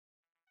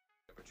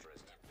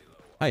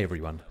Hey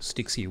everyone,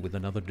 Styx here with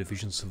another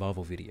Division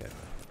Survival video.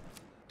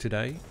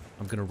 Today,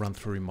 I'm going to run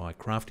through my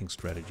crafting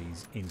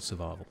strategies in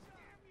Survival.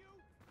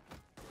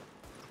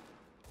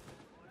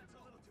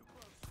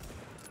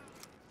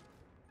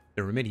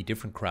 There are many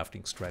different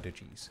crafting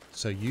strategies,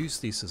 so use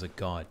this as a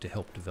guide to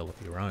help develop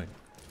your own.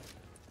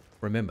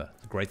 Remember,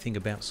 the great thing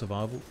about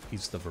Survival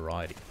is the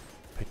variety,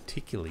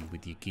 particularly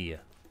with your gear.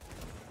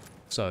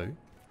 So,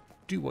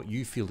 do what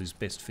you feel is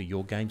best for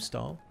your game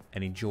style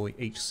and enjoy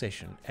each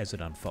session as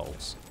it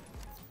unfolds.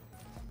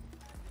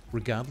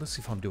 Regardless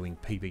if I'm doing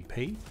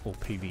PvP or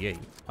PvE,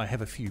 I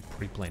have a few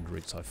pre-planned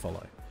routes I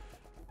follow.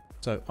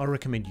 So I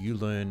recommend you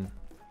learn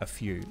a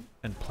few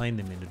and plan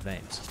them in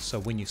advance, so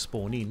when you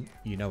spawn in,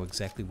 you know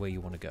exactly where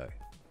you want to go.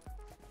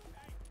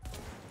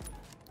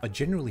 I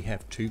generally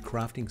have 2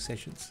 crafting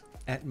sessions,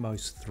 at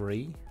most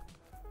 3.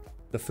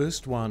 The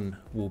first one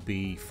will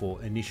be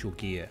for initial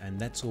gear, and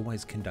that's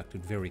always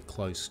conducted very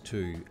close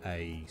to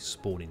a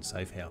spawn-in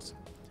safe house.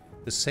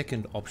 The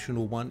second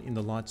optional one in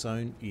the light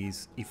zone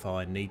is if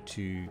I need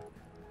to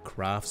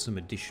craft some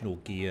additional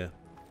gear,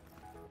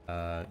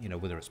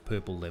 whether it's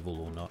purple level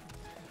or not.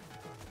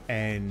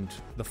 And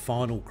the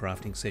final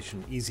crafting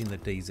session is in the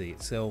DZ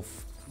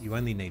itself. You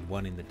only need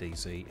 1 in the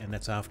DZ, and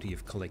that's after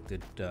you've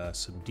collected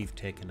some div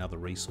tech and other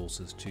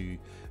resources to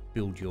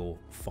build your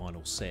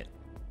final set.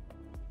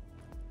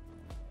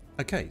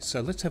 Okay,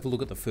 so let's have a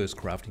look at the first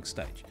crafting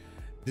stage.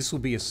 This will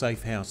be a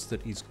safe house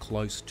that is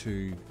close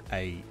to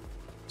a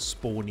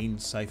spawn-in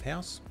safe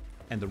house,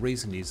 and the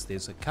reason is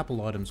there's a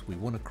couple items we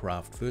want to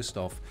craft first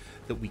off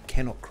that we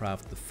cannot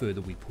craft the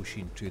further we push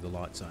into the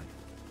light zone.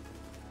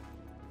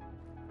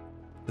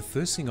 The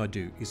first thing I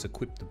do is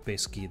equip the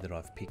best gear that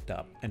I've picked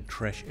up and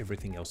trash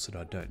everything else that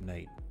I don't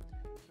need.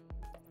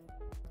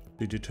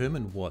 To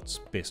determine what's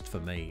best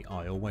for me,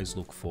 I always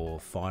look for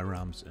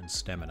firearms and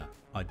stamina.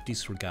 I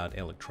disregard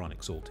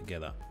electronics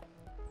altogether.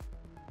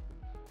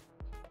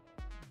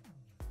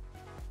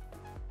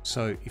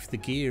 So if the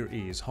gear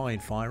is high in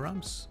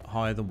firearms,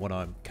 higher than what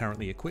I'm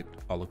currently equipped,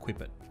 I'll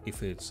equip it.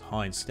 If it's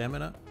high in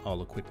stamina,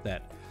 I'll equip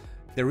that.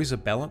 There is a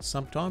balance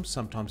sometimes.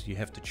 Sometimes you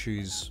have to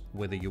choose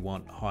whether you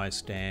want higher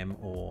stam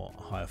or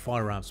higher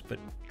firearms, but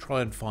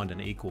try and find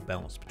an equal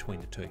balance between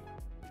the two.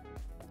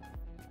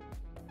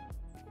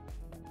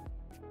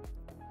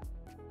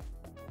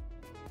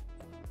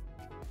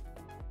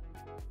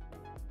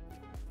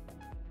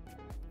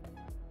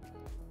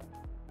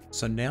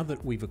 So now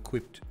that we've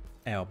equipped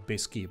our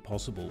best gear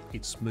possible,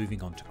 it's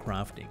moving on to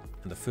crafting,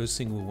 and the first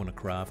thing we want to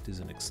craft is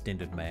an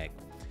extended mag.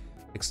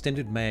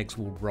 Extended mags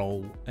will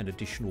roll an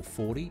additional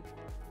 40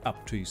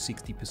 up to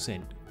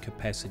 60%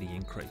 capacity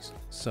increase,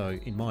 so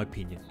in my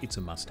opinion it's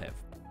a must-have.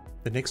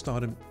 The next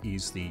item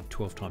is the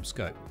 12x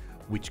scope,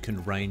 which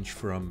can range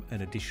from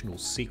an additional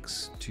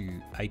 6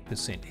 to 8%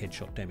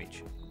 headshot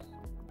damage.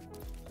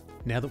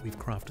 Now that we've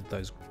crafted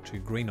those 2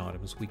 green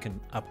items, we can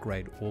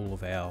upgrade all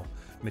of our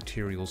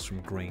materials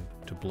from green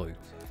to blue.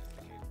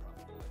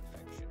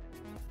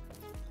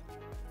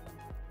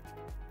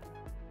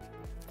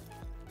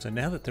 So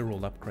now that they're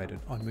all upgraded,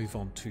 I move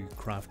on to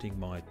crafting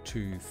my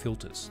 2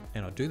 filters.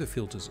 And I do the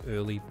filters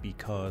early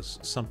because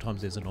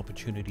sometimes there's an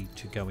opportunity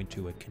to go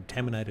into a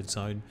contaminated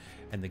zone,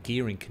 and the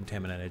gear in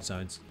contaminated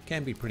zones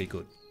can be pretty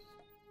good.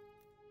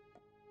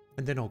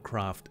 And then I'll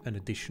craft an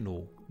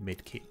additional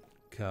med kit,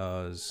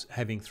 because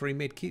having 3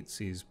 med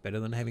kits is better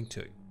than having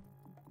 2.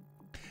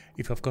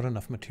 If I've got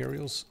enough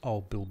materials,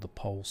 I'll build the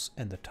pulse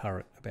and the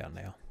turret about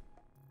now.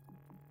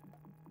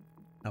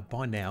 Now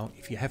by now,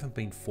 if you haven't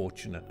been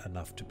fortunate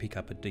enough to pick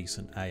up a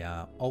decent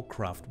AR, I'll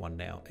craft one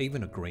now.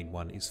 Even a green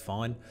one is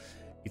fine.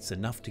 It's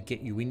enough to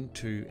get you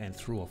into and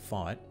through a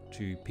fight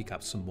to pick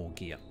up some more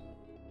gear.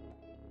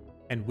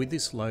 And with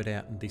this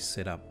loadout and this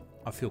setup,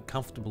 I feel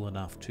comfortable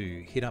enough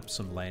to hit up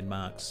some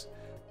landmarks,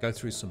 go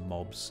through some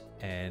mobs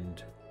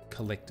and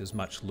collect as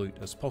much loot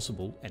as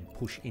possible and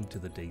push into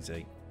the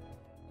DZ.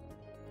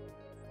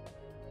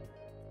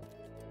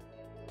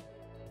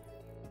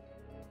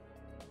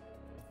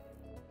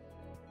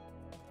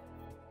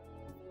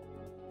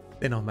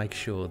 Then I'll make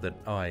sure that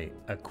I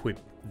equip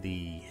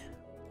the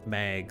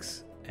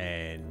mags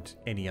and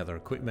any other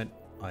equipment.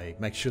 I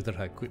make sure that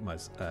I equip my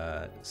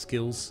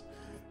skills.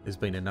 There's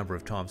been a number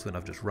of times when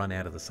I've just run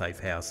out of the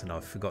safe house and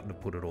I've forgotten to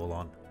put it all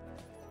on.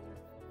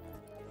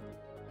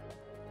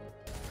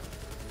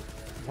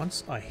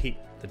 Once I hit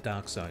the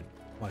dark zone,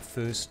 my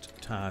first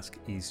task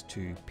is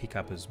to pick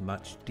up as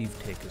much div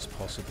tech as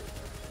possible.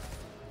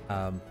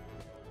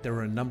 There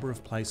are a number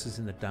of places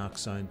in the dark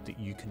zone that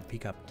you can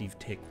pick up div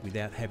tech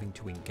without having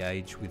to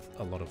engage with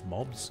a lot of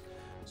mobs.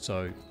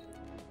 So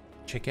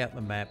check out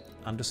the map,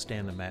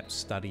 understand the map,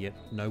 study it,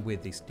 know where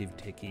this div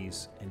tech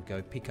is, and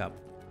go pick up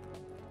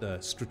the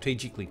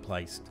strategically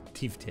placed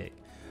div tech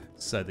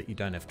so that you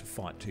don't have to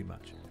fight too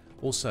much.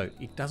 Also,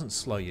 it doesn't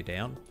slow you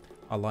down.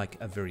 I like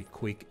a very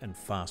quick and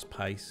fast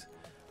pace.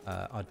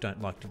 I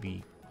don't like to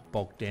be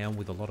bogged down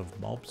with a lot of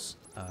mobs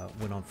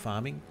when I'm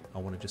farming. I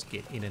want to just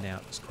get in and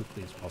out as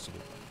quickly as possible.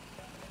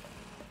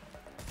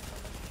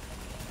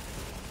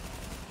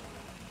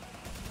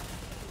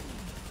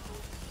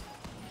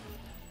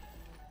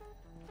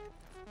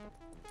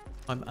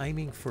 I'm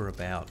aiming for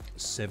about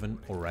 7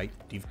 or 8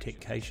 DivTech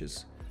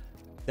caches.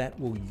 That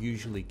will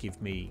usually give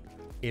me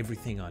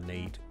everything I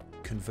need,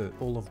 convert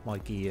all of my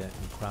gear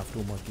and craft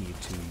all my gear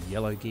to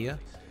yellow gear,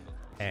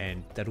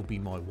 and that'll be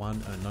my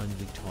one and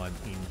only time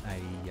in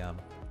a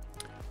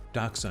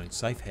Dark Zone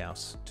safe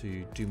house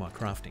to do my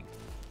crafting.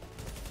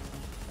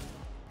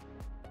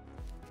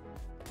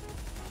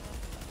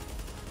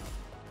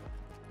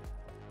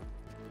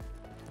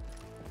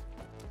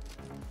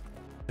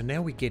 So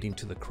now we get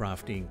into the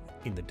crafting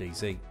in the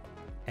DZ,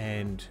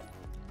 and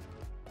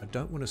I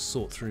don't want to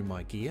sort through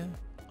my gear.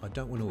 I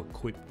don't want to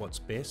equip what's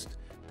best.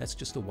 That's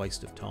just a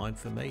waste of time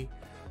for me.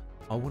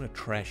 I want to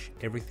trash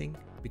everything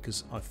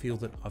because I feel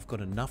that I've got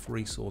enough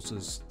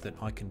resources that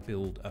I can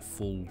build a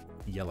full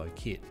yellow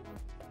kit.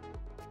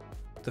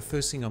 The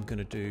first thing I'm going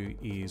to do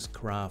is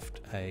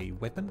craft a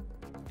weapon,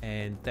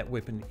 and that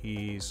weapon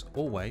is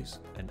always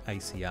an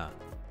ACR.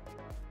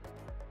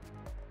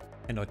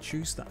 And I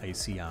choose the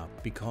ACR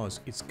because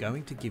it's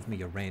going to give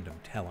me a random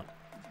talent.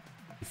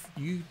 If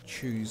you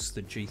choose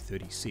the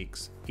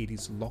G36, it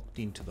is locked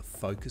into the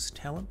focus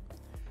talent,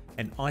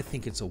 and I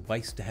think it's a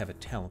waste to have a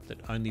talent that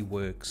only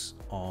works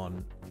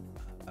on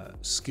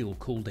skill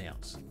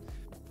cooldowns.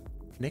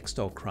 Next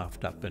I'll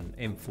craft up an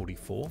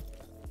M44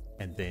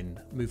 and then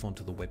move on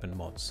to the weapon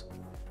mods.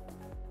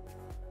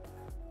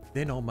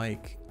 Then I'll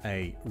make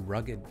a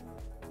rugged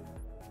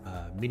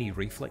mini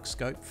reflex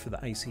scope for the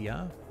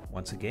ACR,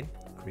 once again,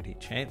 crit hit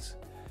chance,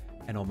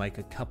 and I'll make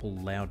a couple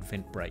loud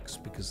vent brakes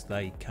because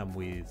they come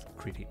with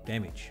crit hit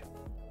damage.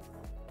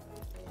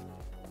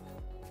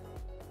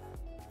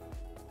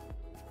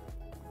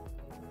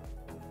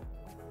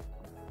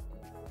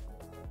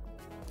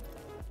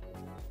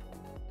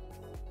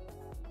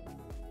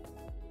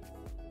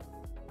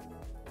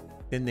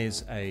 Then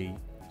there's a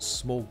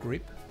small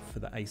grip for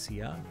the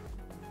ACR,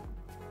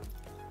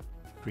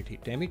 crit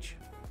hit damage,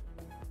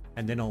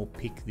 and then I'll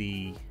pick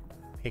the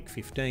PEC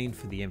 15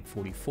 for the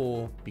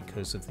M44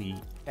 because of the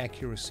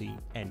accuracy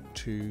and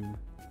 2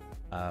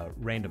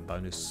 random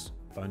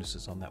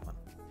bonuses on that one.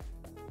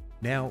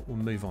 Now we'll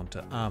move on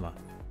to armor.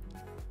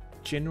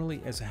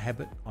 Generally, as a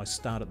habit, I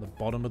start at the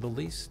bottom of the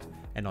list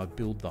and I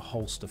build the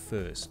holster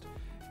first.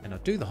 And I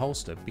do the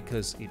holster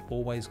because it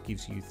always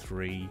gives you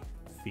 3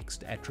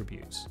 fixed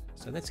attributes.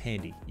 So that's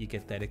handy. You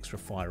get that extra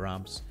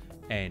firearms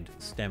and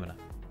stamina.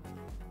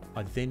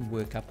 I then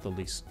work up the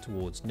list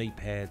towards knee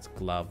pads,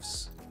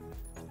 gloves,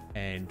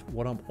 and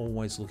what I'm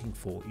always looking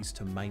for is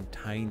to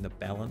maintain the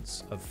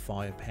balance of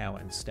firepower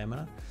and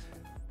stamina.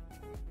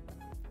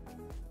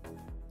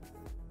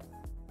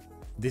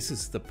 This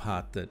is the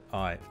part that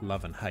I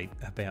love and hate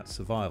about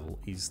survival,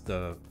 is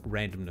the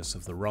randomness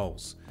of the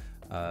rolls.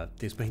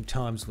 There's been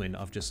times when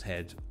I've just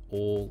had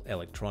all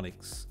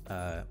electronics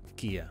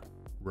gear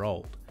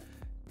rolled,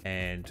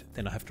 and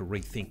then I have to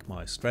rethink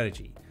my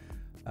strategy.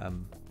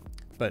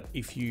 But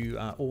if you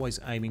are always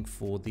aiming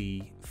for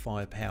the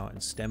firepower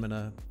and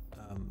stamina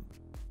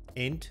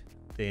end,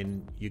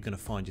 then you're going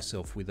to find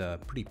yourself with a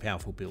pretty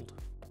powerful build.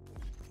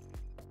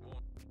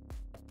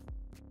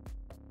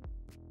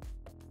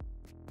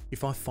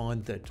 If I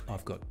find that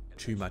I've got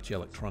too much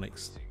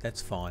electronics,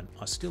 that's fine.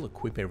 I still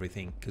equip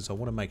everything because I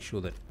want to make sure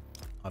that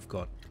I've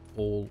got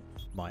all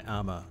my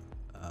armor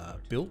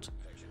built,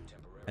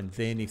 and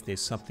then if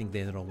there's something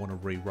there that I want to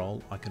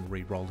re-roll, I can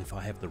re-roll if I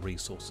have the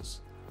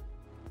resources.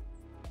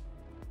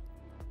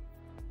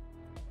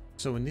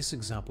 So in this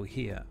example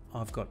here,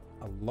 I've got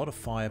a lot of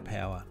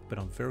firepower, but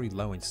I'm very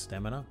low in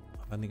stamina.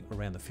 I'm only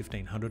around the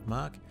 1500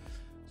 mark.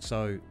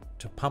 So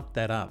to pump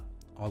that up,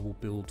 I will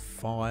build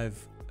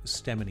 5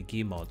 stamina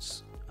gear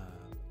mods,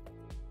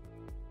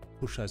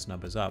 push those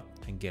numbers up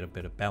and get a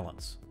better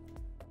balance.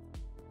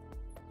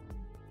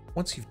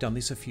 Once you've done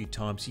this a few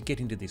times, you get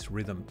into this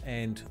rhythm,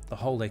 and the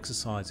whole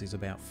exercise is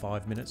about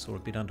 5 minutes or a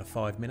bit under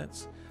 5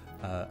 minutes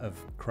of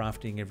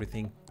crafting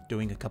everything,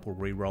 doing a couple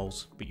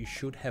re-rolls, but you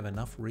should have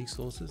enough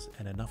resources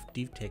and enough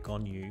DivTech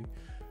on you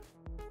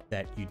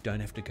that you don't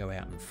have to go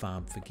out and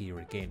farm for gear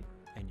again.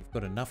 And you've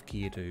got enough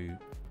gear to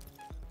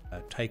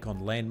take on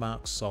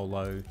landmarks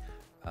solo,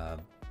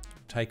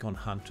 take on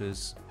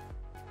hunters,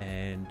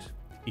 and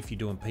if you're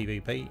doing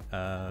PvP,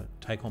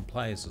 take on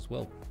players as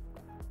well.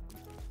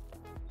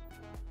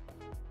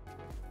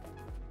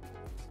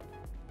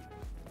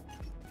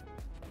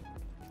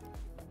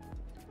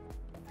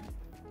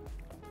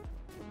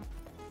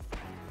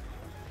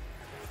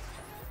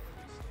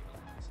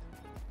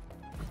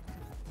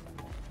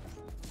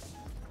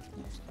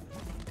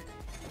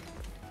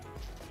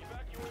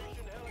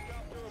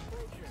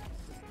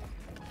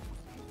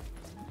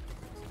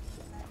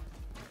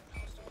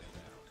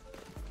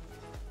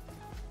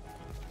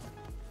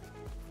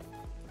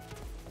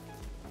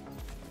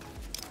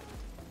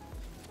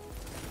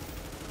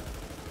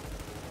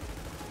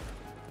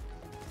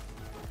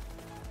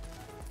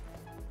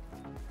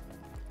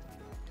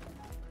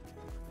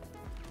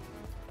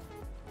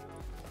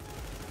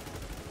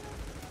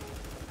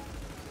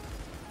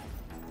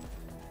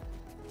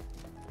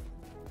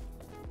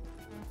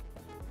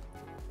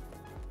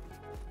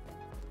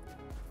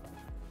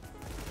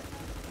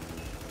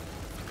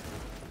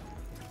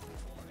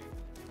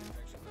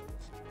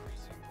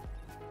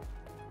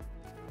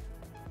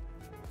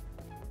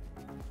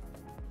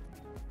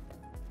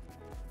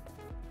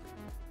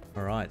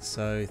 Alright,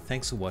 so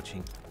thanks for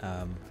watching.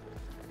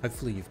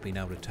 Hopefully you've been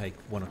able to take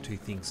one or two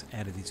things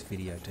out of this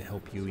video to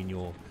help you in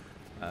your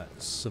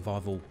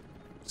survival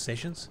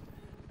sessions.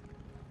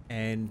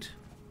 And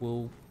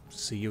we'll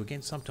see you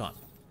again sometime.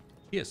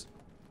 Cheers.